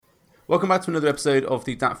Welcome back to another episode of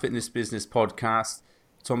the Dat Fitness Business Podcast.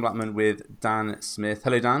 Tom Blackman with Dan Smith.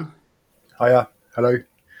 Hello, Dan. Hiya. Hello.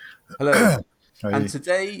 Hello. How are And you?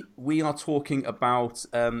 today we are talking about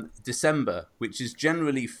December, which is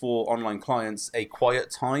generally for online clients a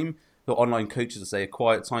quiet time, or online coaches will say a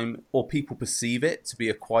quiet time, or people perceive it to be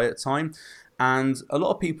a quiet time. And a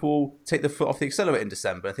lot of people take the foot off the accelerator in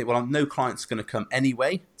December and think, well, no client's going to come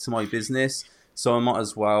anyway to my business, so I might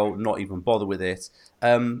as well not even bother with it.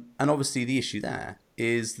 And obviously the issue there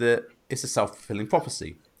is that it's a self-fulfilling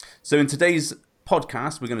prophecy. So in today's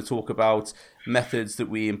podcast, we're going to talk about methods that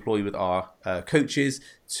we employ with our coaches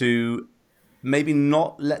to maybe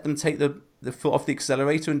not let them take the foot off the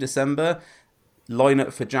accelerator in December, line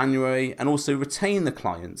up for January, and also retain the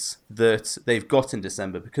clients that they've got in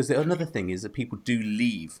December. Because another thing is that people do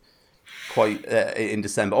leave quite in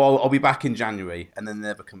December. Oh, I'll be back in January, and then they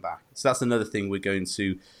never come back. So that's another thing we're going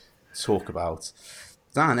to talk about.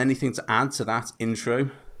 Dan, anything to add to that intro?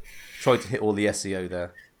 Tried to hit all the SEO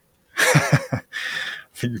there. I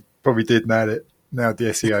think you probably did nail it. Nailed the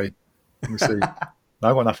SEO. We'll see. No,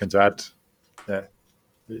 I've got nothing to add. Yeah,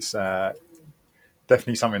 it's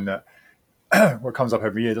definitely something that what comes up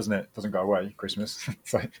every year, doesn't it? Doesn't go away. Christmas.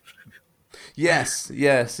 So, Yes.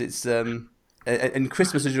 It's and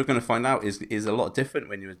Christmas, as you're going to find out, is a lot different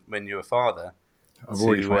when you're a father. I've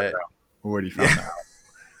already found out.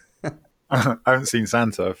 That out. I haven't seen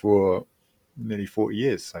Santa for nearly 40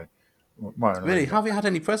 years. So, Really, have you had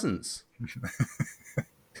any presents?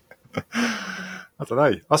 I don't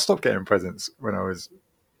know. I stopped getting presents when I was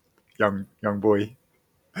young boy.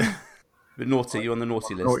 But naughty, you're on the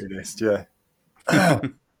naughty list. Naughty list, yeah.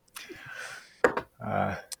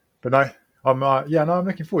 But no, I'm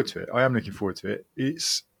looking forward to it. I am looking forward to it.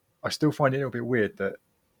 I still find it a little bit weird that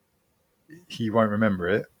he won't remember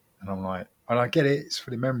it, and I'm like, and I get it, it's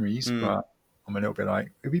for the memories, but I'm a little bit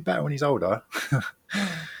like, it'd be better when he's older.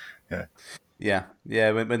 Yeah.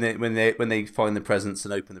 When they find the presents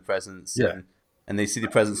and open the presents, and they see the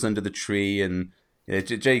presents under the tree, and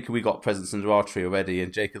Jacob, we got presents under our tree already,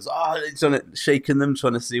 and Jacob's shaking them,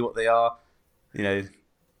 trying to see what they are.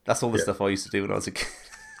 That's all the stuff I used to do when I was a kid.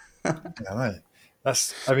 I know.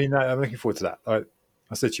 I'm looking forward to that.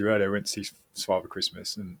 I said to you earlier, I went to see his father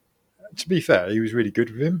Christmas, and to be fair, he was really good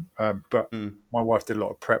with him. But my wife did a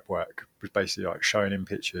lot of prep work, was basically like showing him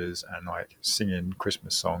pictures and like singing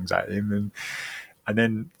Christmas songs at him, and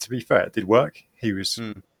then to be fair, it did work. He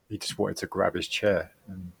just wanted to grab his chair,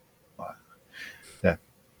 and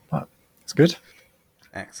it's good.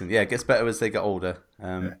 Excellent. Yeah, it gets better as they get older.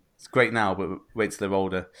 It's great now, but wait till they're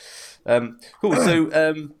older. Cool.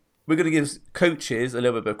 So we're going to give coaches a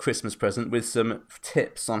little bit of a Christmas present with some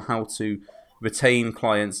tips on how to retain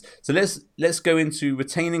clients. So let's go into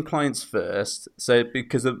retaining clients first. So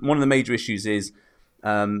because one of the major issues is,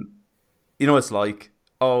 it's like,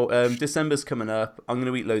 December's coming up. I'm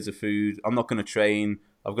going to eat loads of food. I'm not going to train.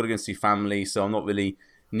 I've got to go and see family, so I'm not really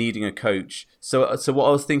needing a coach. So what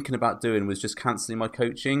I was thinking about doing was just cancelling my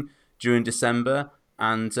coaching during December,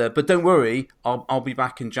 and but don't worry, I'll be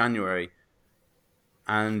back in January.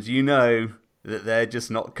 And that they're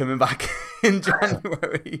just not coming back in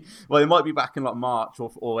January. Well, they might be back in like March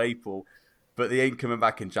or April, but they ain't coming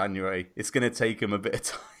back in January. It's going to take them a bit of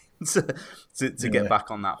time to get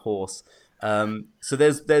back on that horse. So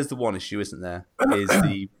there's the one issue, isn't there? Is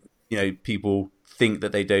the people think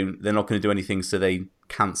that they're not going to do anything, so they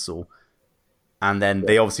cancel, and then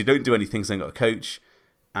they obviously don't do anything, so they've got a coach,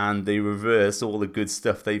 and they reverse all the good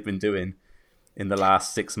stuff they've been doing in the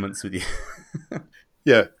last 6 months with you.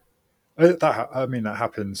 Yeah, that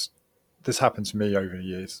happens. This happened to me over the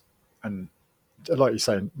years, and like you're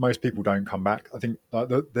saying, most people don't come back. I think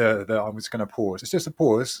like I was going to pause. It's just a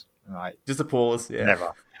pause, right? Just a pause. Yeah,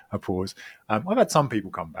 never a pause. I've had some people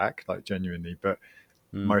come back, like genuinely, but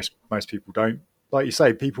most people don't. Like you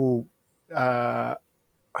say, people. I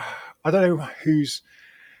don't know it's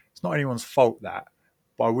not anyone's fault that,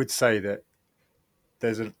 but I would say that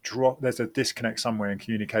there's a disconnect somewhere in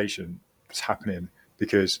communication that's happening,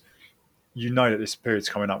 because that this period's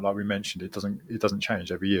coming up, like we mentioned, it doesn't change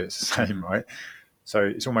every year, it's the same, right? So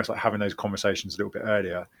it's almost like having those conversations a little bit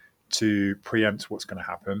earlier to preempt what's going to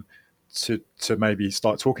happen, to maybe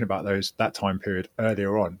start talking about that time period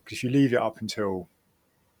earlier on, because if you leave it up until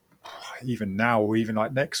even now or even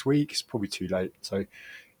like next week, it's probably too late. So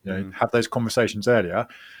have those conversations earlier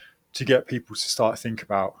to get people to start to think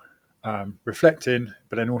about reflecting,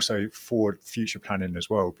 but then also forward future planning as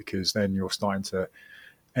well, because then you're starting to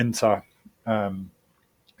enter. I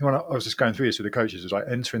was just going through this with the coaches, is like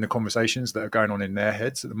entering the conversations that are going on in their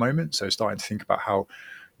heads at the moment. So starting to think about how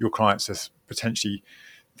your clients are potentially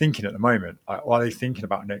thinking at the moment? Like, are they thinking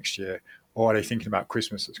about next year, or are they thinking about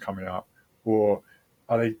Christmas that's coming up, or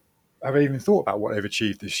have they even thought about what they've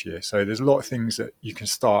achieved this year? So there's a lot of things that you can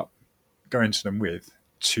start going to them with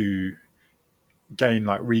to gain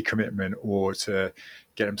like recommitment, or to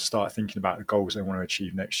get them to start thinking about the goals they want to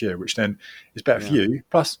achieve next year, which then is better for you.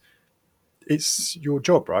 Plus, it's your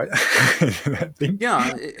job, right?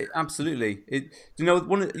 Yeah, absolutely. You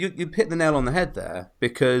hit the nail on the head there,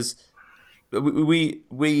 because we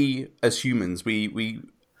as humans, we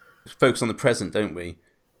focus on the present, don't we?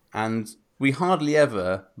 And we hardly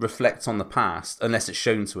ever reflect on the past unless it's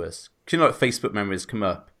shown to us. Because like Facebook memories come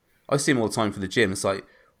up. I see them all the time for the gym. It's like,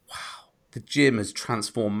 wow, the gym has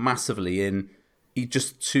transformed massively in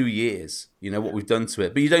just 2 years. What we've done to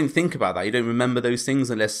it. But you don't think about that. You don't remember those things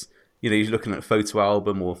unless you're looking at a photo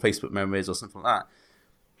album or Facebook memories or something like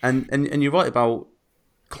that. And you're right about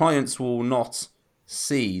clients will not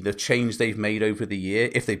see the change they've made over the year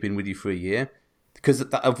if they've been with you for a year, because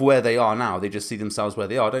of where they are now. They just see themselves where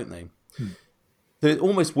they are, don't they? They're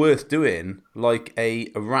almost worth doing like a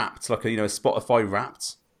Wrapped, like a Spotify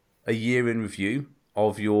Wrapped, a year in review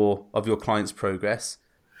of your client's progress.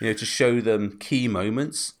 To show them key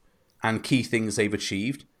moments and key things they've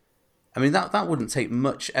achieved. I mean, that wouldn't take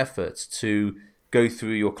much effort to go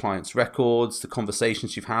through your client's records, the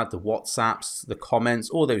conversations you've had, the WhatsApps, the comments,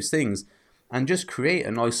 all those things, and just create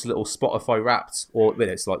a nice little Spotify Wrapped, or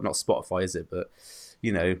it's like not Spotify, is it? But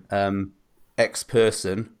X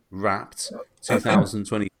person Wrapped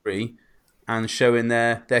 2023, and showing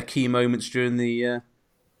their key moments during the year.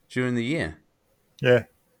 Yeah,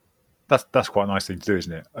 that's quite a nice thing to do,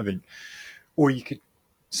 isn't it? I think, or you could,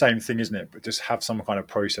 same thing, isn't it? But just have some kind of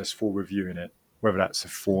process for reviewing it, whether that's a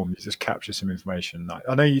form, you just capture some information. Like,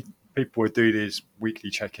 I know people would do these weekly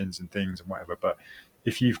check-ins and things and whatever, but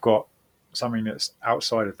if you've got something that's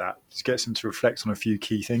outside of that, just gets them to reflect on a few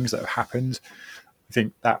key things that have happened. I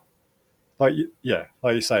think that, like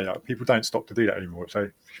you say, like, people don't stop to do that anymore. So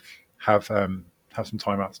have some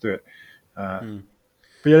time out to do it.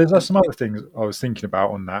 But yeah, there's some other things I was thinking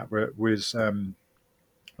about on that, where it was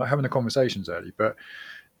like having the conversations early. But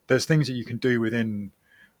there's things that you can do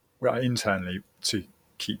internally to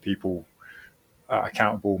keep people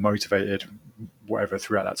accountable, motivated, whatever,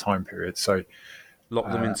 throughout that time period. So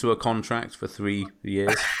lock them into a contract for 3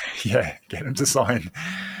 years. Yeah, get them to sign.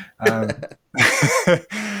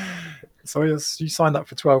 So you signed up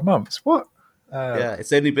for 12 months. What? Yeah,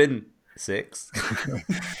 it's only been 6.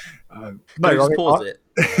 No, just pause it.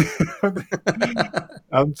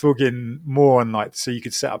 I'm talking more on like, so you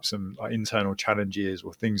could set up some like internal challenges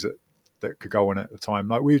or things that could go on at the time.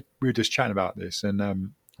 Like we were just chatting about this, and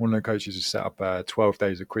one of the coaches has set up 12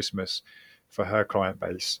 days of Christmas for her client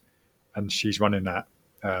base, and she's running that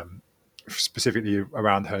specifically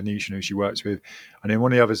around her niche and who she works with. And then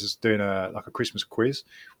one of the others is doing a Christmas quiz,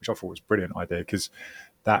 which I thought was a brilliant idea, because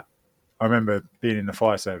I remember being in the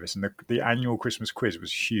fire service, and the annual Christmas quiz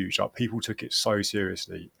was huge. Like, people took it so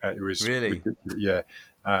seriously. It was really, yeah.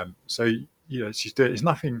 So she's doing. It's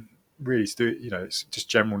nothing really to do. It's just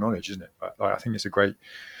general knowledge, isn't it? But I think it's a great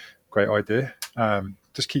idea.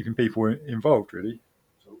 Just keeping people involved, really.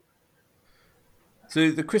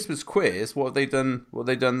 So the Christmas quiz, what have they done? What have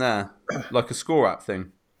they done there? Like a score app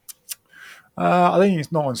thing? I think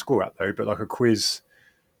it's not on score app though, but like a quiz.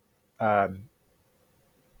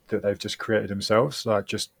 That they've just created themselves, like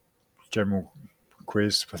just general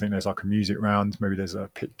quiz. I think there's like a music round, maybe there's a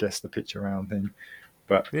guess the picture round thing.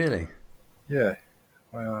 But really, yeah,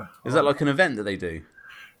 is that like an event that they do?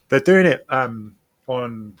 They're doing it on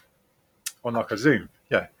like a Zoom.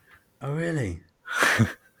 Yeah. Oh really?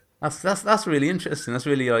 That's really interesting. That's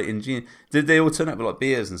really like ingenious. Did they all turn up with like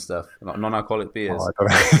beers and stuff, like non-alcoholic beers? I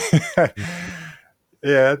don't know.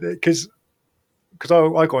 Yeah, because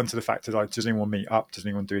I got into the fact that, like, does anyone meet up? Does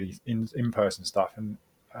anyone do any in-person stuff? And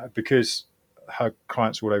because her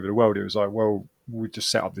clients all over the world, it was like, well, we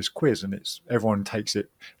just set up this quiz, and everyone takes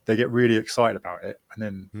it. They get really excited about it, and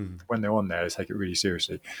then when they're on there, they take it really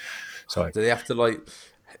seriously. So do they have to like?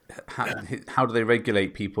 How do they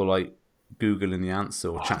regulate people like Googling the answer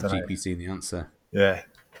or ChatGPT the answer? Yeah,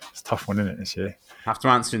 it's a tough one, isn't it, this year? Have to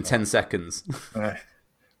answer in 10 seconds. Yeah.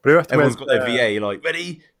 But everyone's got their VA like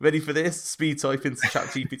ready for this. Speed type into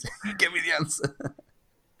ChatGPT. Give me the answer.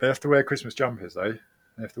 They have to wear Christmas jumpers though.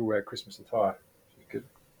 They have to wear Christmas attire. Good.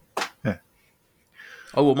 Yeah.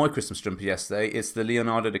 Oh well, my Christmas jumper yesterday. It's the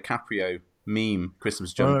Leonardo DiCaprio meme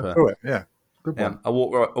Christmas jumper. Yeah, good one. I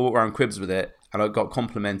walked around Cribs with it, and I got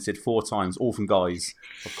complimented 4 times, all from guys,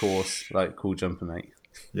 of course. Like, cool jumper, mate.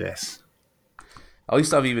 Yes. I used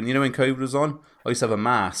to have even, when COVID was on, I used to have a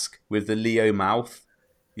mask with the Leo mouth.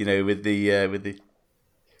 With the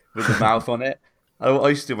with the mouth on it. I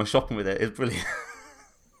used to do my shopping with it. It's brilliant.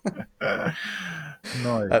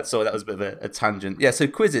 No. Sorry, that was a bit of a tangent. Yeah, so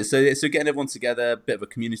quizzes. So getting everyone together, a bit of a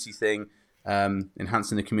community thing,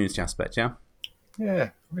 enhancing the community aspect. Yeah. Yeah,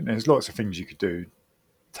 I mean, there's lots of things you could do.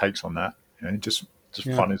 Takes on that, just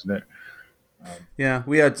Yeah. fun, isn't it? Yeah.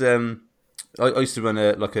 We had. I used to run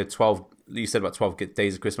a 12. You said about 12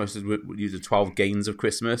 days of Christmas. I used to use the 12 gains of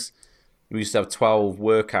Christmas. We used to have 12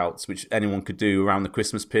 workouts, which anyone could do around the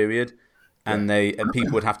Christmas period, Yeah, and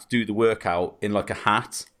people would have to do the workout in like a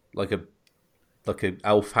hat, like a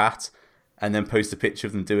elf hat, and then post a picture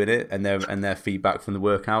of them doing it and their feedback from the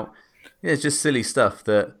workout. Yeah, it's just silly stuff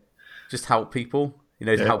that just help people,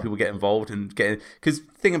 to yeah, help people get involved and get. Because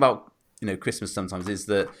the thing about Christmas sometimes is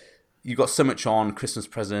that you've got so much on Christmas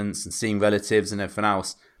presents and seeing relatives and everything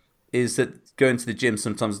else. Is that going to the gym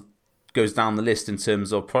sometimes goes down the list in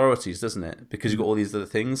terms of priorities, doesn't it? Because you've got all these other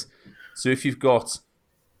things. So if you've got,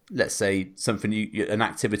 let's say, something an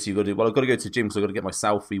activity you've got to do. Well, I've got to go to the gym because I've got to get my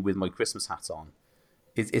selfie with my Christmas hat on.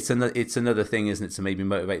 It's another thing, isn't it, to maybe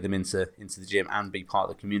motivate them into the gym and be part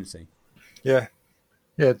of the community. yeah,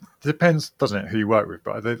 yeah. It depends, doesn't it, who you work with?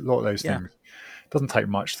 But a lot of those Yeah, things doesn't take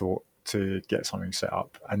much thought to get something set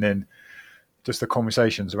up, and then just the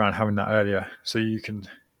conversations around having that earlier, so you can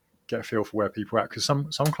get a feel for where people are at. Because some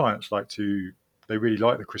clients they really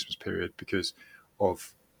like the Christmas period because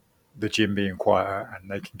of the gym being quieter, and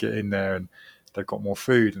they can get in there and they've got more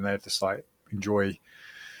food, and they just like enjoy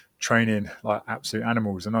training like absolute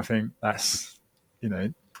animals. And I think you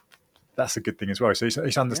know that's a good thing as well. So it's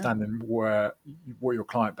yeah, understanding what your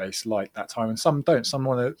client base like that time, and some don't. Some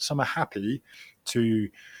are happy to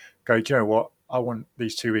go. Do you know what? I want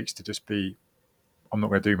these 2 weeks to just be. I'm not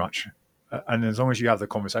going to do much, and as long as you have the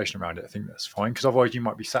conversation around it, I think that's fine. Because otherwise, you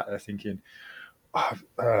might be sat there thinking, oh,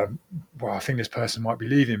 "Well, I think this person might be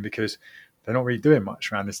leaving because they're not really doing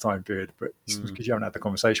much around this time period." But it's because you haven't had the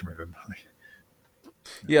conversation with them.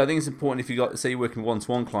 yeah. I think it's important if you got, say, you're working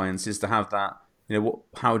one-to-one clients, is to have that.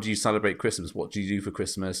 How do you celebrate Christmas? What do you do for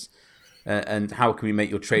Christmas? And how can we make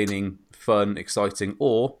your training fun, exciting,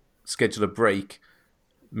 or schedule a break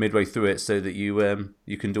midway through it so that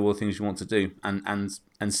you can do all the things you want to do and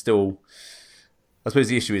still. I suppose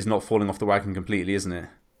the issue is not falling off the wagon completely, isn't it?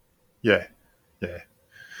 Yeah, yeah,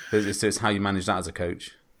 So it's how you manage that as a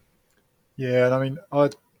coach. yeah. And I mean, I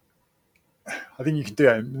think you can do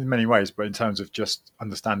it in many ways, but in terms of just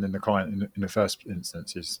understanding the client in the first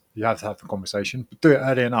instance, is you have to have the conversation, but do it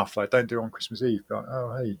early enough. Like, don't do it on Christmas Eve. Like,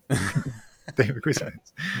 oh, hey, do it for Christmas.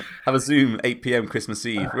 Have a Zoom 8 p.m. Christmas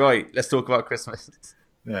Eve. Right, let's talk about Christmas.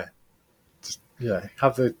 Yeah,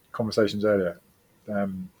 have the conversations earlier. But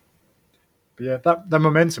yeah, that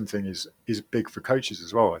momentum thing is big for coaches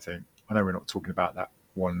as well. I think. I know we're not talking about that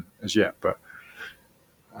one as yet, but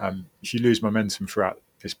if you lose momentum throughout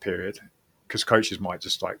this period, because coaches might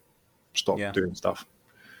just like stop Yeah, doing stuff,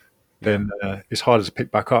 yeah, then it's harder to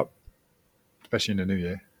pick back up, especially in the new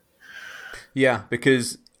year. yeah.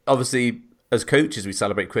 Because obviously, as coaches, we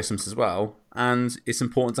celebrate Christmas as well, and it's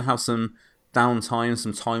important to have some downtime,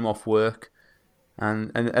 some time off work,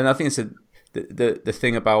 and I think it's the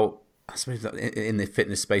thing about, I suppose, that in the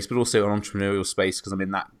fitness space, but also an entrepreneurial space, because I'm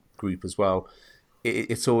in that group as well.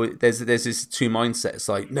 It's always there's this two mindsets.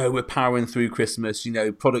 Like, no, we're powering through Christmas.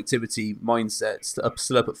 Productivity mindsets.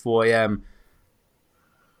 Still up at 4 a.m.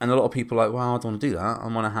 And a lot of people are like, well, I don't want to do that. I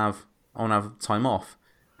want to have time off.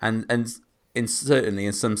 And certainly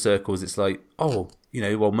in some circles, it's like, oh,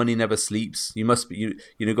 well, money never sleeps. You must be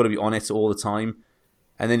got to be on it all the time.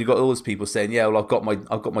 And then you've got all those people saying, yeah, well,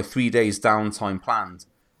 I've got my 3 days downtime planned.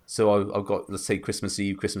 So I've got, let's say, Christmas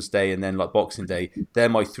Eve, Christmas Day, and then like Boxing Day. They're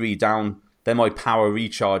my power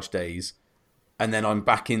recharge days. And then I'm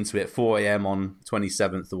back into it 4 a.m. on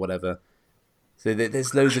 27th or whatever. So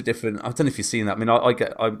there's loads of different. I don't know if you've seen that. I mean,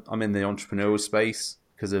 I'm in the entrepreneurial space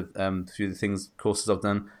because of a few of the courses I've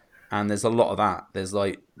done, and there's a lot of that. There's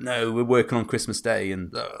like, no, we're working on Christmas Day,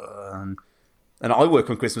 and I work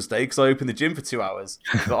on Christmas Day because I open the gym for 2 hours.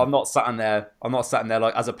 But I'm not sat in there. I'm not sat in there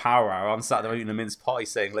like as a power hour. I'm sat there eating a mince pie,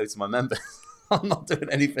 saying hello to my members. I'm not doing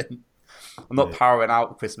anything. I'm not Yeah, powering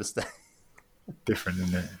out Christmas Day. different,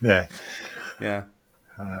 isn't it? Yeah. Yeah,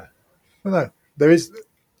 Well, no, there is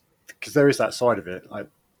because there is that side of it. Like,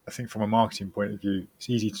 I think from a marketing point of view, it's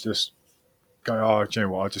easy to just go, oh, do you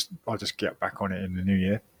know what? I'll just get back on it in the new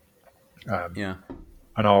year, yeah,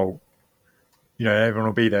 and everyone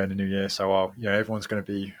will be there in the new year, so everyone's going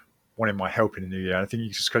to be wanting my help in the new year. And I think you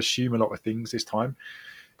just assume a lot of things this time.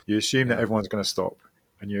 You assume that yeah, everyone's going to stop,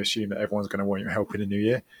 and you assume that everyone's going to want your help in the new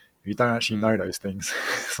year. You don't actually know those things,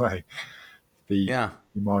 so be yeah.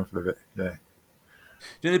 mindful of it. Yeah,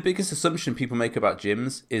 You know, the biggest assumption people make about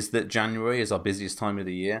gyms is that January is our busiest time of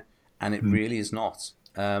the year, and it really is not.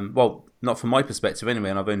 Well, not from my perspective anyway,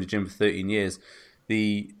 and I've owned a gym for 13 years.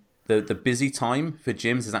 The busy time for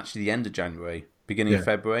gyms is actually the end of January, beginning of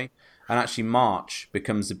February, and actually March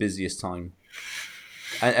becomes the busiest time.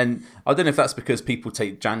 And I don't know if that's because people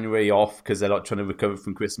take January off because they're like trying to recover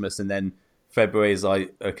from Christmas, and then February is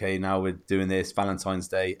like, okay, now we're doing this, Valentine's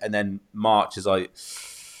Day, and then March is like,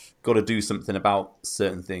 got to do something about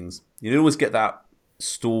certain things. You always get that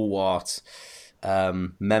stalwart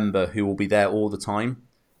member who will be there all the time,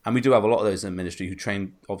 and we do have a lot of those in ministry who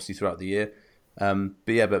train obviously throughout the year.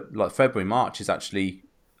 But like February, March is actually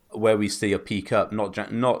where we see a peak up.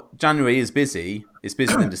 Not January is busy; it's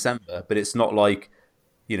busier than December, but it's not like,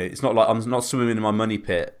 you know, it's not like I'm not swimming in my money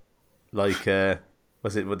pit like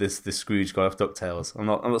was it with this Scrooge guy off DuckTales? I'm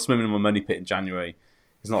not swimming in my money pit in January.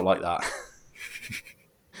 It's not like that.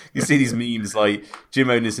 You see these memes like gym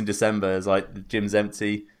owners in December is like the gym's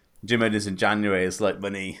empty. Gym owners in January is like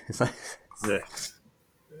money. It's like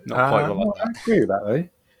not quite like that. I agree with that though.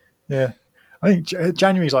 Yeah, I think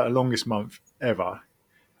January is like the longest month ever,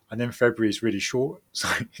 and then February is really short. So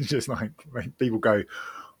it's just like people go,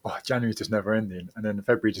 "Oh, January's just never ending," and then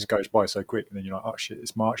February just goes by so quick, and then you're like, "Oh shit,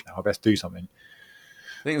 it's March now. I best do something."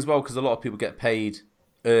 I think as well because a lot of people get paid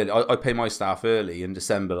early. I pay my staff early in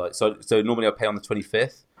December, like so normally I pay on the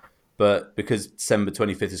 25th, but because December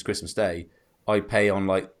 25th is Christmas Day, I pay on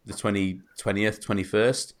like the 20th,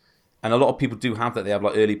 21st, and a lot of people do have that. They have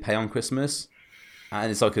like early pay on Christmas,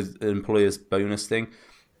 and it's like an employer's bonus thing.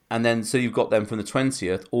 And then so you've got them from the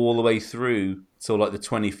 20th all the way through till like the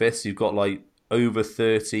 25th. So you've got like over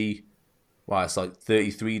 30. Wow, it's like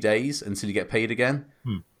 33 days until you get paid again.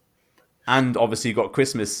 And obviously you've got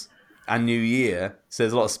Christmas and New Year, so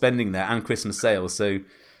there's a lot of spending there, and Christmas sales. So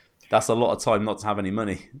that's a lot of time not to have any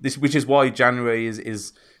money. Which is why January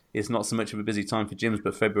is not so much of a busy time for gyms,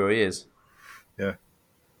 but February is. Yeah,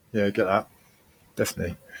 I get that.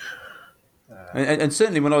 Definitely. And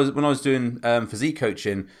certainly when I was doing physique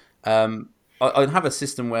coaching, I'd have a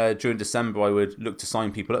system where during December I would look to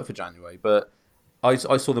sign people up for January, but I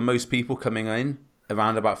saw the most people coming in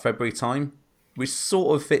around about February time, which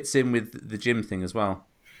sort of fits in with the gym thing as well.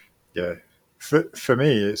 Yeah, for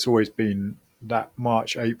me, it's always been that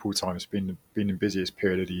March, April time has been the busiest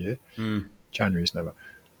period of the year. January's never.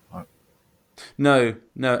 No,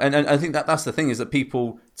 and I think that's the thing is that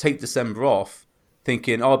people take December off,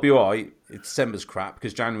 thinking, "Oh, I'll be all right. December's crap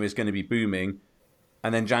because January is going to be booming,"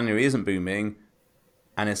 and then January isn't booming,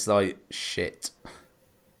 and it's like shit.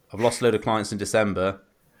 I've lost a load of clients in December,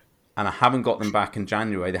 and I haven't got them back in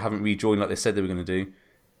January. They haven't rejoined like they said they were going to do,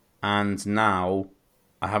 and now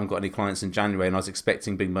I haven't got any clients in January, and I was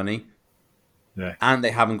expecting big money. Yeah, and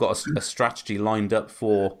they haven't got a strategy lined up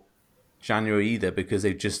for January either because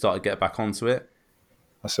they've just started to get back onto it.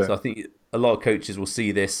 that's it. So I think a lot of coaches will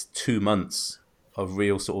see this 2 months of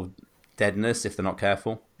real sort of deadness if they're not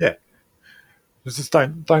careful. Yeah, just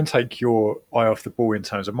don't take your eye off the ball in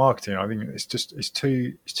terms of marketing. I think it's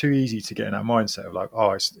too easy to get in that mindset of like,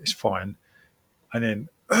 oh, it's fine, and then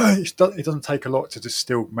it doesn't take a lot to just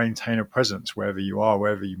still maintain a presence wherever you are,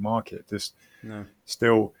 wherever you market. Just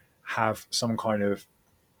still have some kind of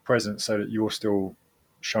presence so that you're still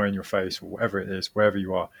showing your face or whatever it is, wherever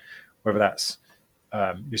you are, whether that's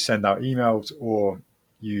you send out emails or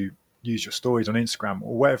you use your stories on Instagram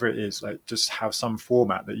or whatever it is, like just have some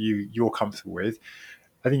format that you're comfortable with.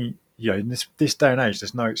 I think, you know, in this day and age,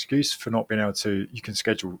 there's no excuse for not being able to, you can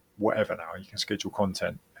schedule whatever now. You can schedule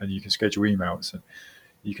content and you can schedule emails and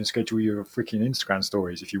you can schedule your freaking Instagram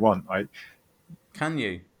stories if you want. Like, can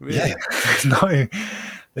you? Really? Yeah.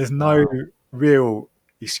 There's no real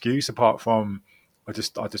excuse apart from I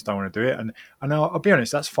just don't want to do it. And I'll be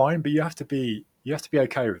honest, that's fine, but you have to be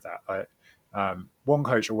okay with that. Like, one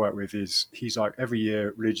coach I work with he's like every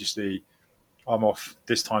year religiously, I'm off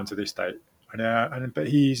this time to this date, but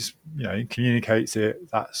he's, you know, he communicates it.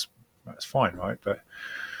 That's fine, right?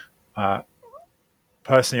 But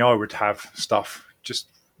personally, I would have stuff just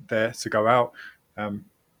there to go out. I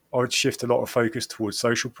would shift a lot of focus towards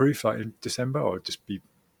social proof. Like in December, I would just be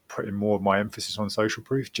putting more of my emphasis on social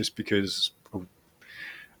proof, just because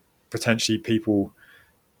potentially people.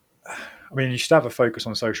 I mean, you should have a focus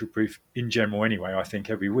on social proof in general anyway, I think,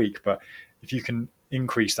 every week. But if you can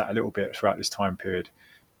increase that a little bit throughout this time period,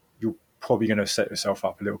 you're probably going to set yourself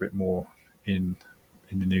up a little bit more in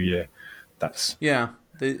the new year. There's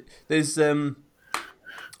I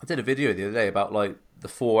did a video the other day about like the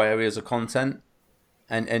 4 areas of content,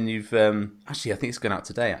 and you've actually I think it's going out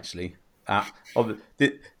today actually.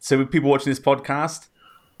 So with people watching this podcast,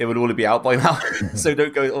 it would all be out by now. So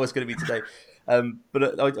don't go, oh, it's going to be today.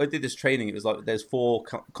 But I did this training. It was like there's 4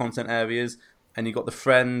 content areas, and you've got the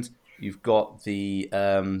friend, you've got the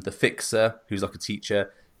fixer, who's like a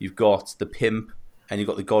teacher, you've got the pimp, and you've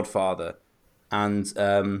got the godfather. And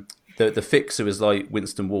the fixer is like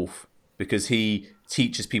Winston Wolfe, because he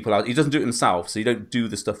teaches people how. He doesn't do it himself, so you don't do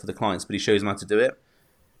the stuff for the clients, but he shows them how to do it.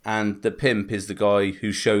 And the pimp is the guy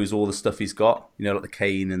who shows all the stuff he's got, like the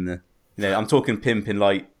cane and the, I'm talking pimp in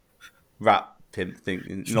like rap pimp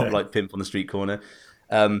thing, not like pimp on the street corner.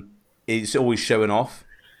 It's always showing off,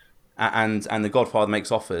 and the Godfather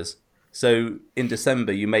makes offers. So in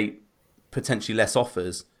December you make potentially less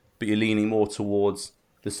offers, but you're leaning more towards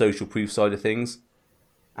the social proof side of things.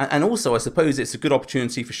 And also, I suppose it's a good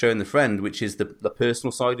opportunity for showing the friend, which is the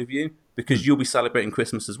personal side of you, because you'll be celebrating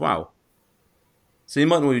Christmas as well. So you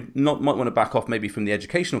might want to back off maybe from the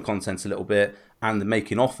educational content a little bit and the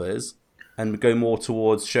making offers, and go more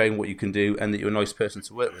towards showing what you can do and that you're a nice person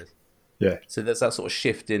to work with. Yeah. So there's that sort of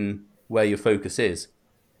shift in where your focus is.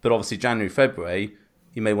 But obviously January, February,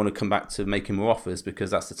 you may want to come back to making more offers,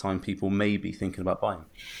 because that's the time people may be thinking about buying.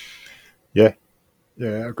 Yeah.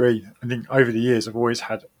 Yeah, I agree. I think over the years I've always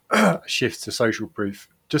had a shift to social proof.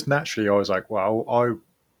 Just naturally, I was like, well,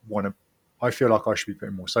 I feel like I should be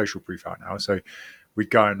putting more social proof out now. So we'd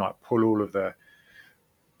go and like pull all of the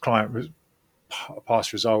client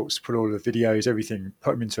past results, put all the videos, everything,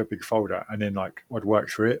 put them into a big folder, and then like I'd work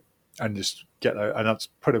through it and just get those, and I'd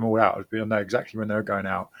put them all out. I know exactly when they were going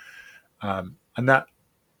out, and that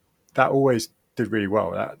always did really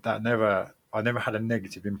well. I never had a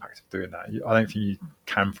negative impact of doing that. I don't think you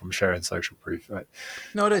can from sharing social proof. Right?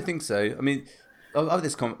 No, I don't think so. I mean, I don't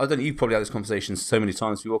know, you've probably had this conversation so many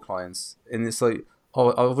times with your clients, and it's like,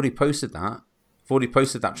 oh, I've already posted that. I've already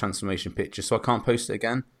posted that transformation picture, so I can't post it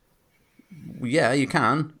again. Well, yeah, you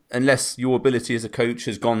can, unless your ability as a coach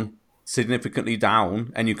has gone significantly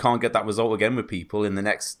down and you can't get that result again with people in the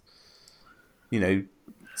next,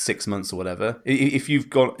 6 months or whatever. If you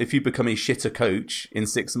become a shitter coach in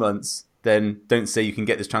 6 months, then don't say you can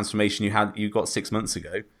get this transformation you got 6 months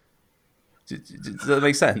ago. Does that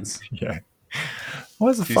make sense? Yeah.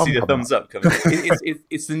 Where's the Do fun? You see the thumbs up coming?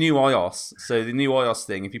 It's the new iOS. So the new iOS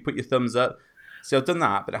thing, if you put your thumbs up, see, I've done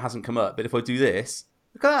that, but it hasn't come up. But if I do this,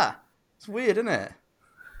 look at that. It's weird, isn't it?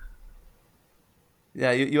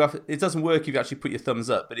 Yeah, you have. It doesn't work if you actually put your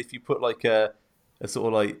thumbs up. But if you put like a sort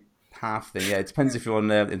of like half thing, yeah, it depends if you're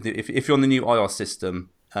on if you're on the new iOS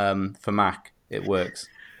system for Mac, it works.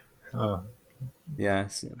 Oh.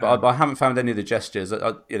 Yes, but I haven't found any of the gestures.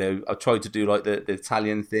 I tried to do like the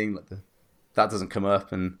Italian thing, like that doesn't come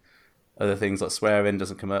up, and other things like swearing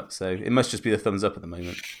doesn't come up. So it must just be the thumbs up at the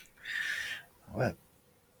moment. Well,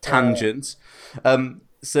 Tangent.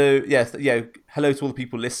 So yeah. Hello to all the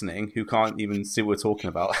people listening who can't even see what we're talking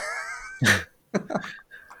about.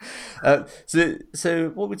 So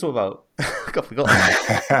what are we talking about? I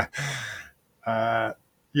forgot.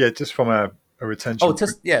 Yeah, just from a retention. Oh,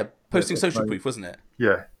 posting social proof, wasn't it?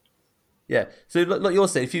 Yeah. Yeah. So like you're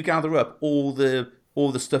saying, if you gather up all the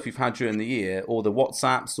stuff you've had during the year, all the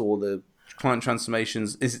WhatsApps, all the client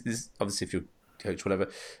transformations, is obviously if you're a coach, whatever,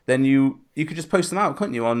 then you could just post them out,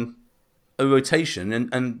 couldn't you, on a rotation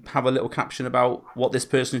and have a little caption about what this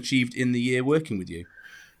person achieved in the year working with you.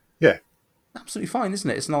 Yeah. Absolutely fine, isn't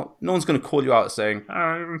it? It's not. No one's going to call you out saying,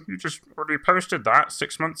 "Oh, you just already posted that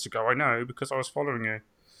 6 months ago. I know because I was following you."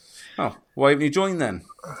 Oh, why haven't you joined then?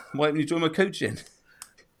 Why haven't you joined my coaching?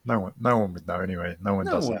 No one would know anyway. No one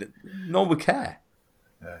does that. No one would care.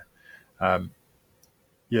 Yeah.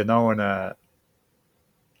 Yeah. No one.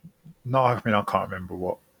 No, I mean I can't remember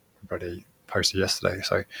what everybody posted yesterday.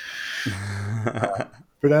 So.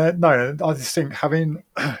 But no, I just think having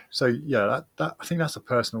so yeah, that I think that's a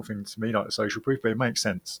personal thing to me, like the social proof, but it makes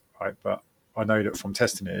sense, right? But I know that from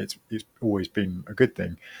testing it, it's always been a good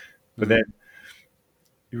thing. But then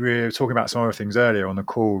we were talking about some other things earlier on the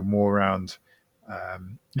call, more around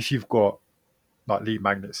if you've got like lead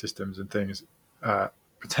magnet systems and things,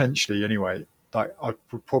 potentially anyway. Like I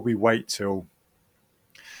would probably wait till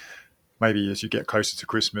maybe as you get closer to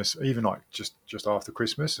Christmas, even like just after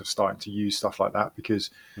Christmas, of starting to use stuff like that,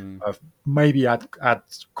 because of maybe ad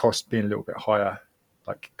cost being a little bit higher,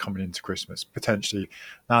 like coming into Christmas potentially.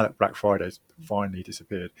 Now that Black Friday's finally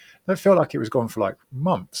disappeared, I feel like it was gone for like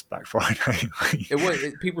months. Black Friday.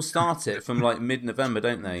 People start it from like mid-November,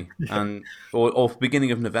 don't they? Yeah. And or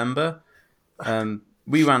beginning of November.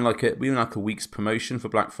 We ran like a week's promotion for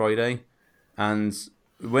Black Friday, and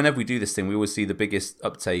whenever we do this thing, we always see the biggest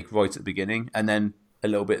uptake right at the beginning, and then a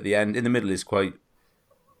little bit at the end. In the middle is quite.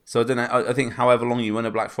 So I don't know. I think however long you run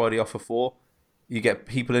a Black Friday offer for, you get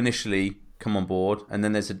people initially come on board, and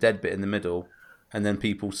then there's a dead bit in the middle, and then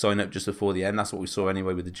people sign up just before the end. That's what we saw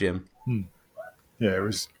anyway with the gym. Yeah, it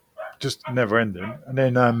was just never ending. And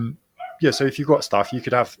then, so if you've got stuff, you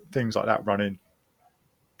could have things like that running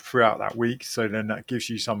throughout that week. So then that gives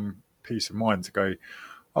you some peace of mind to go,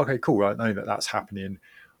 okay, cool. I know that that's happening.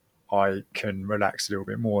 I can relax a little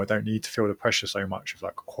bit more. I don't need to feel the pressure so much of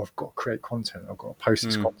like, oh, I've got to create content. I've got to post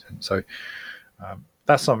this content. So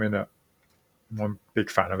that's something that I'm a big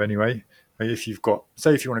fan of anyway. If you've got,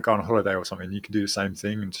 say, if you want to go on a holiday or something, you can do the same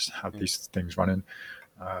thing and just have these things running.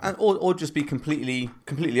 Or just be completely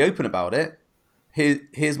open about it.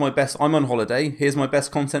 Here's my best. I'm on holiday. Here's my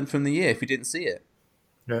best content from the year. If you didn't see it,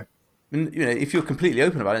 yeah. And, if you're completely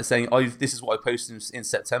open about it, saying, this is what I posted in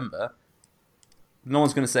September. No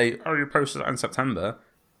one's going to say, oh, you posted that in September,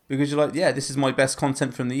 because you're like, yeah, this is my best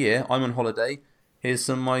content from the year. I'm on holiday. Here's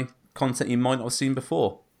some of my content you might not have seen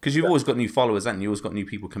before, because you've always got new followers, haven't you? You've always got new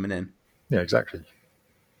people coming in. Yeah, exactly.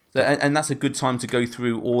 So, and that's a good time to go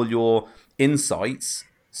through all your insights,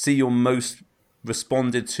 see your most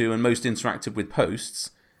responded to and most interacted with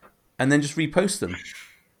posts, and then just repost them.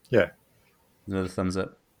 Yeah. Another thumbs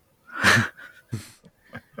up.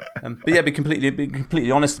 But yeah, be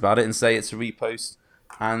completely honest about it and say it's a repost,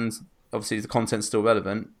 and obviously the content's still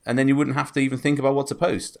relevant, and then you wouldn't have to even think about what to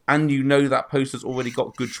post, and that post has already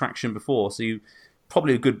got good traction before, so you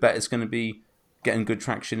probably a good bet it's going to be getting good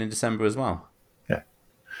traction in December as well.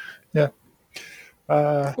 Yeah.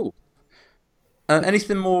 Cool.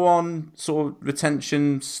 Anything more on sort of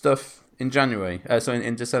retention stuff in January?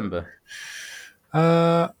 In December.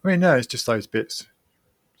 No, it's just those bits.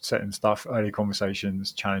 Setting stuff, early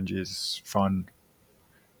conversations, challenges, fun.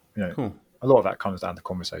 Cool. A lot of that comes down to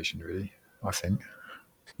conversation, really, I think.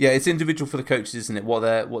 Yeah, it's individual for the coaches, isn't it?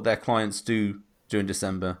 What their clients do during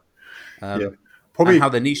December. Probably, and how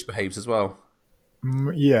their niche behaves as well.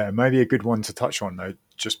 Yeah, maybe a good one to touch on, though,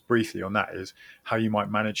 just briefly on that, is how you might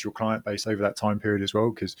manage your client base over that time period as well,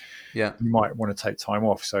 because you might want to take time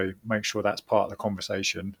off. So make sure that's part of the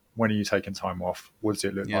conversation. When are you taking time off? What does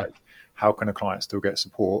it look like? How can a client still get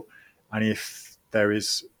support? And if there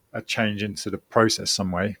is a change into the process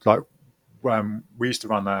some way, like we used to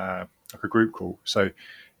run a group call, so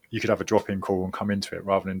you could have a drop-in call and come into it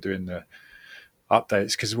rather than doing the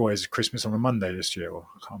updates, because what is Christmas on a Monday this year? Or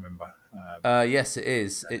I can't remember. Yes, it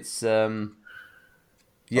is. It's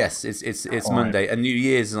it's Monday, and New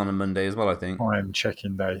Year's is on a Monday as well, I think. Time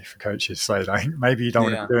checking day for coaches, so maybe you don't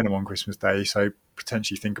want to be doing them on Christmas Day, so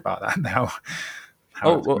potentially think about that now.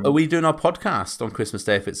 Are we doing our podcast on Christmas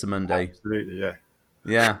Day if it's a Monday? Absolutely, yeah.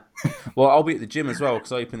 Yeah. Well, I'll be at the gym as well,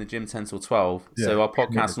 because I open the gym 10 till 12. So our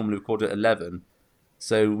podcast normally recorded at 11.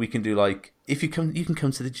 So we can do if you come, you can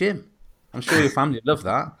come to the gym. I'm sure your family would love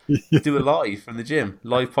that. Do a live from the gym,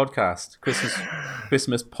 live podcast, Christmas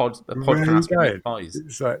podcast.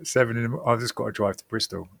 It's like 7 in the morning. I've just got to drive to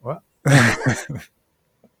Bristol. What?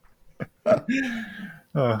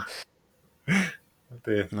 Oh.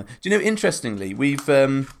 Dear. Do you know? Interestingly, we've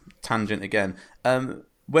tangent again.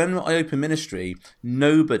 When I opened ministry,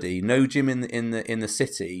 no gym in the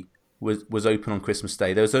city was open on Christmas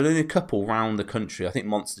Day. There was only a couple around the country. I think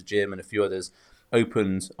Monster Gym and a few others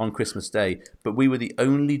opened on Christmas Day, but we were the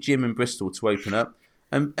only gym in Bristol to open up.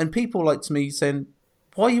 And people like to me saying,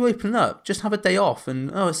 "Why are you opening up? Just have a day off."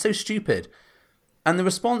 And it's so stupid. And the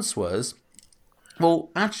response was, well,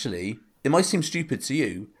 actually, it might seem stupid to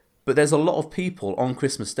you, but there's a lot of people on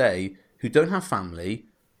Christmas Day who don't have family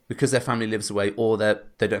because their family lives away, or they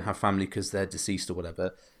don't have family because they're deceased or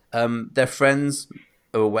whatever. Their friends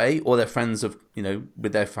are away, or their friends of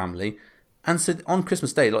with their family, and so on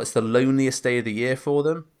Christmas Day, it's the loneliest day of the year for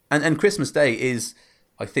them. And Christmas Day is,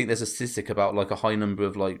 I think there's a statistic about a high number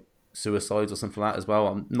of suicides or something like that as well.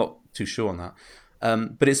 I'm not too sure on that,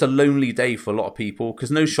 but it's a lonely day for a lot of people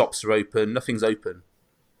because no shops are open, nothing's open.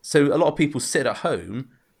 So a lot of people sit at home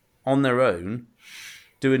on their own,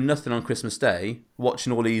 doing nothing on Christmas Day,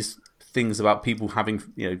 watching all these things about people having,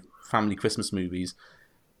 family Christmas movies.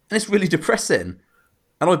 And it's really depressing.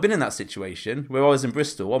 And I've been in that situation where I was in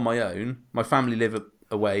Bristol on my own. My family live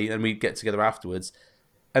away and we get together afterwards.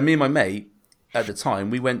 And me and my mate at the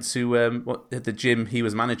time, we went to the gym he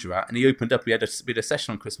was manager at, and he opened up. We had a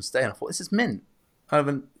session on Christmas Day, and I thought, this is mint. I have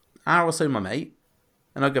an hour or so with my mate,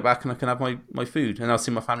 and I go back and I can have my food, and I'll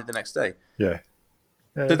see my family the next day. Yeah.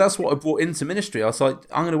 So that's what I brought into ministry. I was like,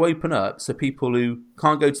 I'm going to open up so people who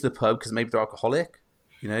can't go to the pub because maybe they're alcoholic,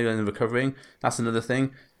 and they're recovering. That's another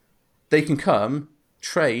thing. They can come,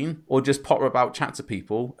 train, or just potter about, chat to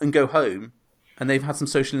people, and go home, and they've had some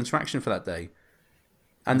social interaction for that day.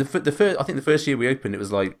 And I think the first year we opened, it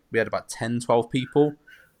was we had about 10, 12 people,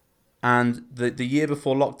 and the year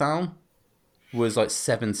before lockdown was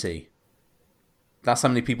 70. That's how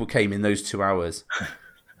many people came in those 2 hours.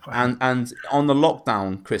 And on the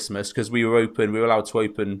lockdown Christmas, because we were allowed to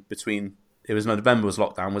open between, it was November was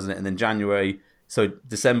lockdown, wasn't it? And then January, so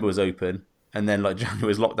December was open, and then like January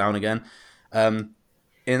was lockdown again.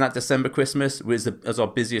 In that December Christmas was our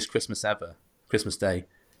busiest Christmas ever, Christmas Day.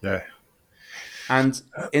 Yeah. And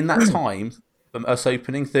in that time, from us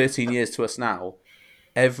opening 13 years to us now,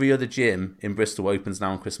 every other gym in Bristol opens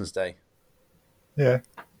now on Christmas Day. Yeah.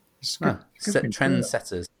 It's good. Trend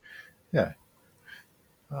setters. Yeah.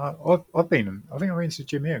 I've been to the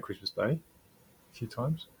gym here on Christmas Day a few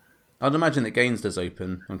times. I'd imagine that Gaines does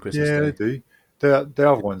open on Christmas Day. Yeah, they do. The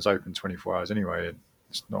other one's open 24 hours anyway, and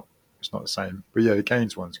it's not the same. But yeah, the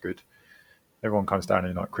Gaines one's good. Everyone comes down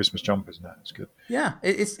in like Christmas jumpers and that. It's good. Yeah,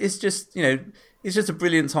 it's just, you know, it's just a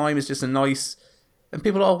brilliant time. It's just a nice, and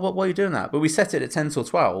people are, why are you doing that? But we set it at 10 till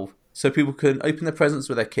 12 so people can open their presents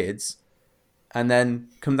with their kids and then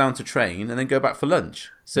come down to train and then go back for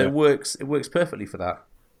lunch. So it works perfectly for that.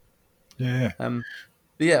 Yeah. But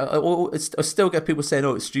yeah, I still get people saying,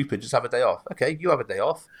 "Oh, it's stupid. Just have a day off." Okay, you have a day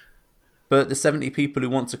off, but the 70 people who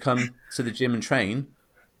want to come to the gym and train,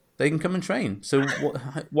 they can come and train. So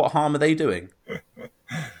what harm are they doing?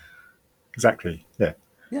 Exactly. Yeah.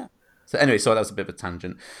 Yeah. So anyway, sorry, that was a bit of a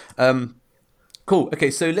tangent. Cool.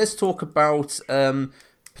 Okay, so let's talk about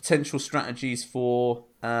potential strategies for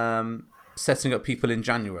setting up people in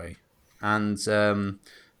January and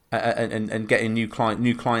getting new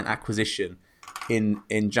client acquisition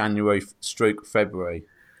in January / February.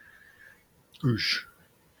 Oosh.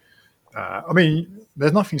 I mean,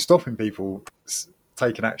 there's nothing stopping people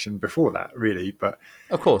taking action before that, really. But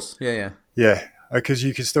of course, yeah, because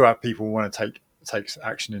you can still have people who want to take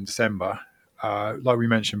action in December. Like we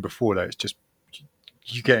mentioned before, though, it's just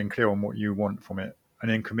you getting clear on what you want from it and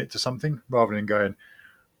then commit to something rather than going,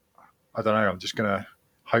 I don't know, I'm just going to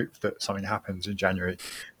hope that something happens in January.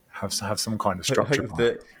 Have some kind of structure. Hope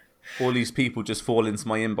that all these people just fall into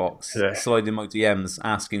my inbox, slide in my DMs,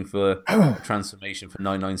 asking for a transformation for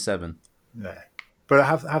 997. Yeah, but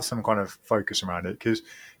have some kind of focus around it, because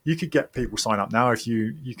you could get people sign up now if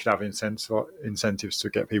you could have incentives to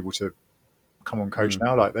get people to come on coach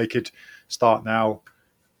now. Like they could start now.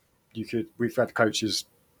 We've had coaches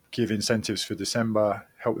give incentives for December,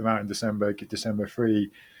 help them out in December, get December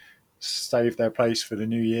free, save their place for the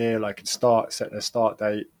new year, like set their start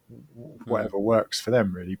date, whatever works for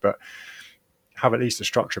them really, but have at least a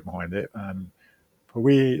structure behind it. But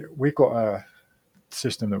we've got a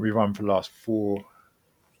system that we run for the last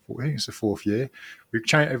I think it's the 4th year. We've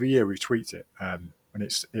changed every year, we've tweaked it, and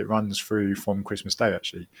it runs through from Christmas Day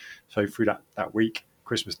actually. So through that week,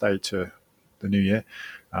 Christmas Day to the new year.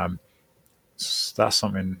 That's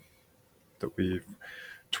something that we've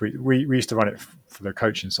tweaked. We used to run it for the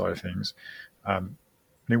coaching side of things, and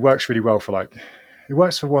it works really well for it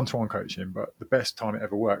works for one-to-one coaching, but the best time it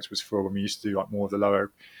ever worked was for when we used to do like more of the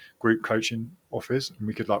lower group coaching offers, and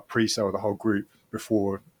we could like pre-sell the whole group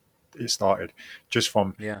before it started, just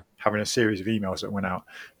from having a series of emails that went out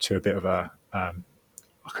to a bit of a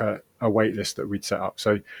wait list that we'd set up.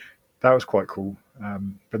 So that was quite cool.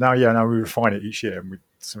 But now we refine it each year, and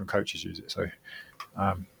some coaches use it. So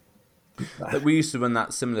we used to run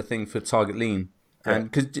that similar thing for Target Lean, and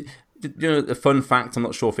because you know, the fun fact, I'm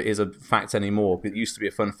not sure if it is a fact anymore, but it used to be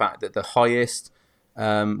a fun fact that the highest,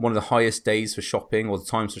 one of the highest days for shopping, or the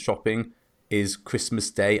times for shopping, is Christmas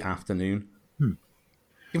Day afternoon.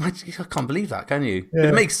 I can't believe that, can you? Yeah. But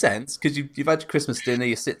it makes sense, because you've had your Christmas dinner,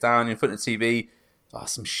 you sit down, you're in front of the TV,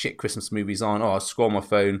 some shit Christmas movies on, I'll scroll my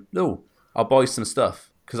phone, I'll buy some stuff,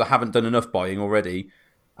 because I haven't done enough buying already.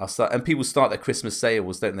 And people start their Christmas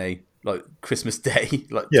sales, don't they? Like Christmas Day,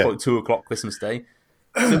 like 2:00 Christmas Day.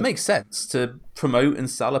 So it makes sense to promote and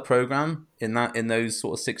sell a program in those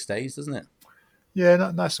sort of 6 days, doesn't it?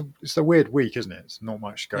 Yeah, it's a weird week, isn't it? It's not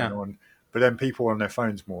much going on, but then people are on their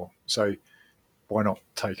phones more. So why not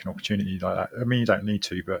take an opportunity like that? I mean, you don't need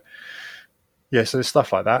to, but yeah. So there's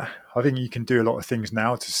stuff like that. I think you can do a lot of things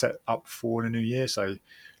now to set up for the new year. So,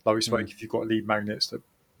 like we spoke, if you've got lead magnets that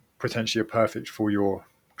potentially are perfect for your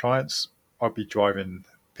clients, I'd be driving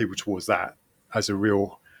people towards that as a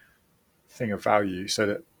real thing of value, so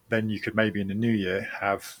that then you could maybe in the new year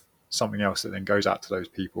have something else that then goes out to those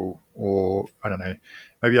people, or I don't know,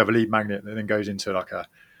 maybe you have a lead magnet that then goes into like a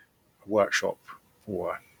workshop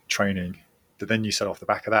or training that then you sell off the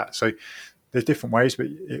back of that. So there's different ways, but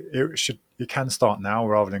it can start now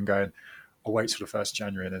rather than going, I'll wait till the 1st of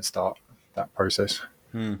January and then start that process.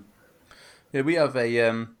 Yeah, we have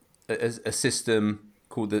a system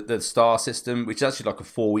called the STAR system, which is actually like a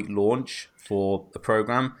 4-week launch for the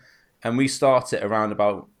program. And we start it around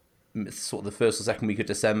about sort of the 1st or 2nd week of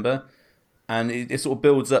December. and it sort of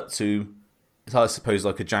builds up to, I suppose,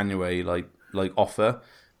 like a January like offer.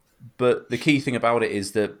 But the key thing about it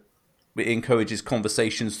is that it encourages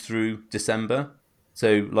conversations through December.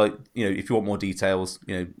 So, like, if you want more details,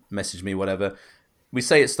 message me, whatever. We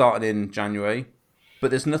say it started in January, but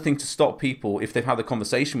there's nothing to stop people if they've had a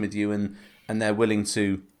conversation with you and they're willing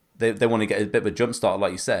to, they want to get a bit of a jump start,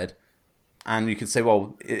 like you said. And you can say,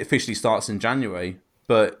 well, it officially starts in January,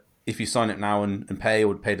 but if you sign up now and pay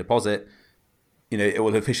or pay a deposit, it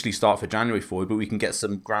will officially start for January for you, but we can get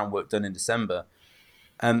some groundwork done in December.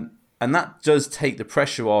 And that does take the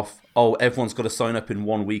pressure off, everyone's got to sign up in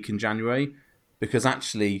 1 week in January, because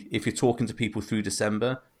actually, if you're talking to people through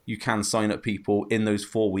December, you can sign up people in those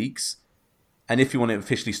 4 weeks. And if you want to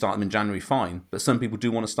officially start them in January, fine. But some people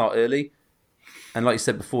do want to start early. And like you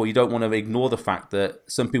said before, you don't want to ignore the fact that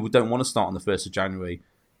some people don't want to start on the 1st of January.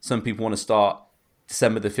 Some people want to start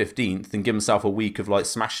December the 15th and give themselves a week of like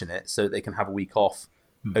smashing it so that they can have a week off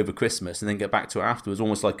over Christmas and then get back to it afterwards.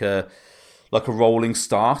 Almost like a rolling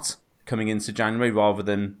start coming into January rather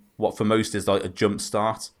than what for most is like a jump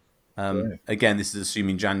start. Again, this is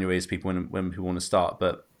assuming January is people when people want to start,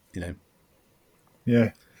 but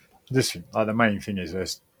Yeah. This the main thing is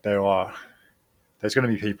there's going to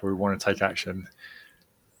be people who want to take action.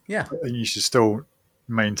 Yeah. And you should still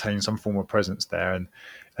maintain some form of presence there, and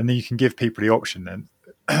then you can give people the option then.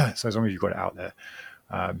 So as long as you've got it out there,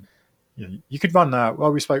 you could run that.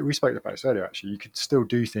 Well, we spoke about this earlier. Actually, you could still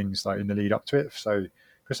do things like in the lead up to it. So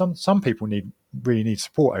because some people really need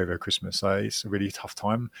support over Christmas, so it's a really tough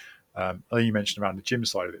time. I think you mentioned around the gym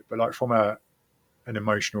side of it, but like from an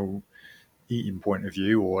emotional eating point of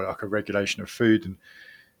view, or like a regulation of food, and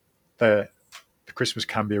the Christmas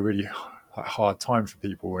can be a really hard time for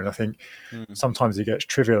people. And I think sometimes it gets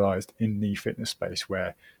trivialized in the fitness space,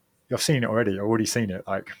 where I've seen it already. I've already seen it.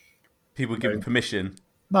 Like people giving permission.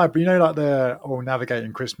 No, but like the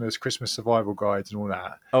navigating Christmas survival guides and all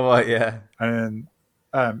that. Oh right, yeah. And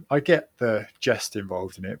I get the jest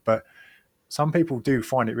involved in it, but some people do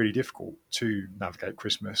find it really difficult to navigate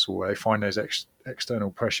Christmas, or they find there's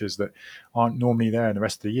external pressures that aren't normally there in the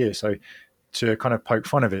rest of the year. So to kind of poke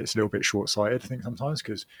fun of it, it's a little bit short-sighted, I think, sometimes,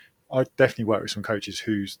 because I definitely work with some coaches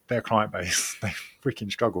whose their client base, they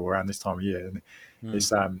freaking struggle around this time of year. And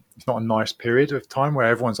it's not a nice period of time where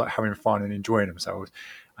everyone's like having fun and enjoying themselves,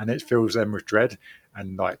 and it fills them with dread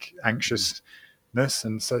and like anxiousness.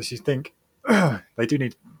 And so you think there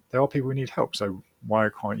are people who need help. So why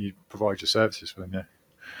can't you provide your services for them?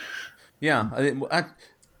 Yeah.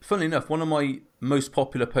 Funnily enough, one of my most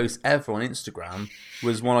popular posts ever on Instagram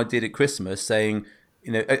was one I did at Christmas saying,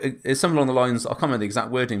 it's something along the lines, I can't remember the exact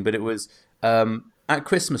wording, but it was, at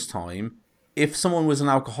Christmas time, if someone was an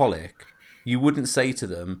alcoholic, you wouldn't say to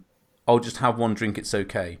them, I'll just have one drink, it's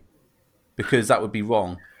okay. Because that would be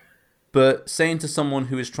wrong. But saying to someone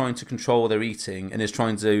who is trying to control their eating and is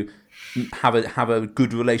trying to have a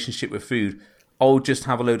good relationship with food, I'll just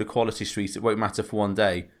have a load of Quality Street, it won't matter for one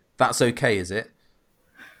day. That's okay, is it?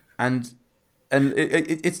 And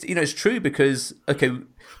it's it's true, because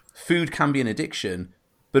food can be an addiction,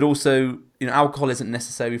 but also alcohol isn't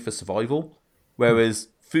necessary for survival, whereas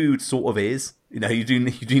food sort of is. You do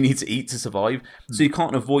need to eat to survive, so you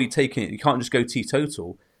can't avoid taking it. You can't just go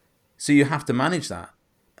teetotal, so you have to manage that.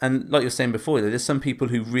 And like you were saying before, there's some people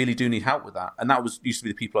who really do need help with that, and that used to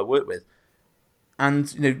be the people I worked with.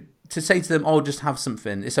 And to say to them, "Oh, just have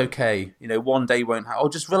something. It's okay. One day won't have. Oh,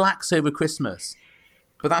 just relax over Christmas."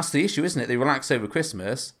 But that's the issue, isn't it? They relax over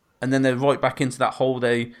Christmas, and then they're right back into that hole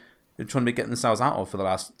they're trying to get themselves out of for the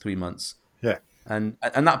last 3 months. Yeah. And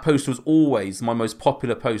that post was always my most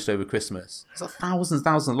popular post over Christmas. It's like thousands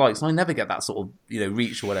of likes, and I never get that sort of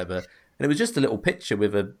reach or whatever. And it was just a little picture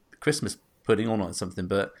with a Christmas pudding on it or something.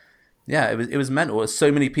 But yeah, it was mental.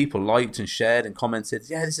 So many people liked and shared and commented,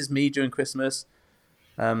 "Yeah, this is me during Christmas."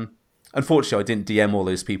 Unfortunately, I didn't DM all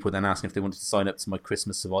those people then asking if they wanted to sign up to my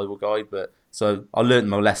Christmas survival guide. But so I learned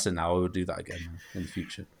my lesson now. I would do that again in the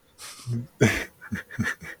future.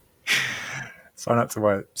 Sign up to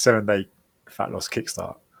my 7-day fat loss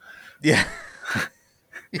kickstart. Yeah.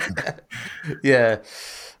 Yeah.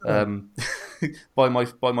 Buy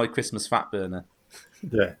my Christmas fat burner.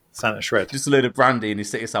 Yeah, Santa shred. Just a load of brandy and you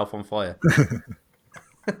set yourself on fire.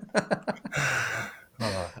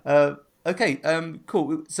 Okay,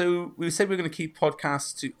 cool. So we said we were going to keep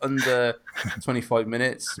podcasts to under 25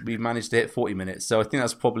 minutes. We've managed to hit 40 minutes. So I think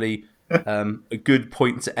that's probably a good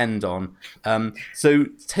point to end on. So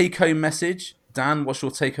take-home message. Dan, what's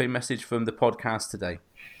your take-home message from the podcast today?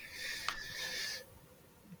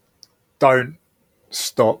 Don't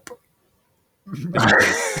stop.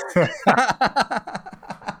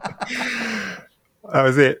 That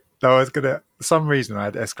was it. No, I was gonna. For some reason, I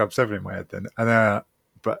had S Club 7 in my head then, and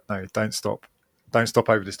but no, don't stop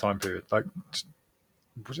over this time period. Like,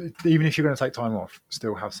 even if you're going to take time off,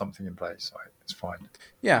 still have something in place. Like, it's fine.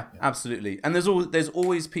 Yeah, absolutely. And there's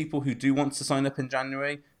always people who do want to sign up in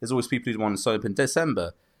January. There's always people who want to sign up in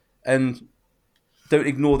December, and don't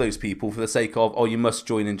ignore those people for the sake of, oh, you must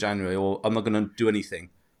join in January, or I'm not going to do anything.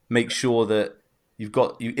 Make sure that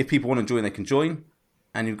if people want to join, they can join,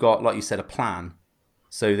 and you've got, like you said, a plan,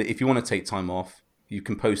 so that if you want to take time off, you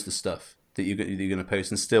can post the stuff that you're going to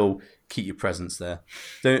post and still keep your presence there.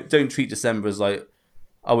 Don't treat December as like,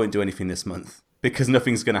 I won't do anything this month, because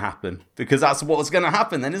nothing's going to happen, because that's what's going to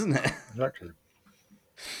happen then, isn't it? Exactly.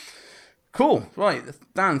 Cool. Right,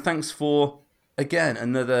 Dan, thanks for, again,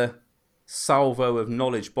 another salvo of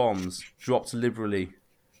knowledge bombs dropped liberally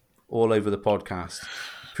all over the podcast.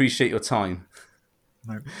 Appreciate your time.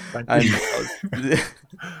 No, thank you.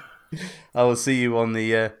 I will see you on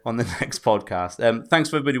the next podcast. Thanks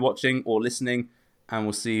for everybody watching or listening, and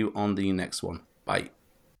we'll see you on the next one. Bye.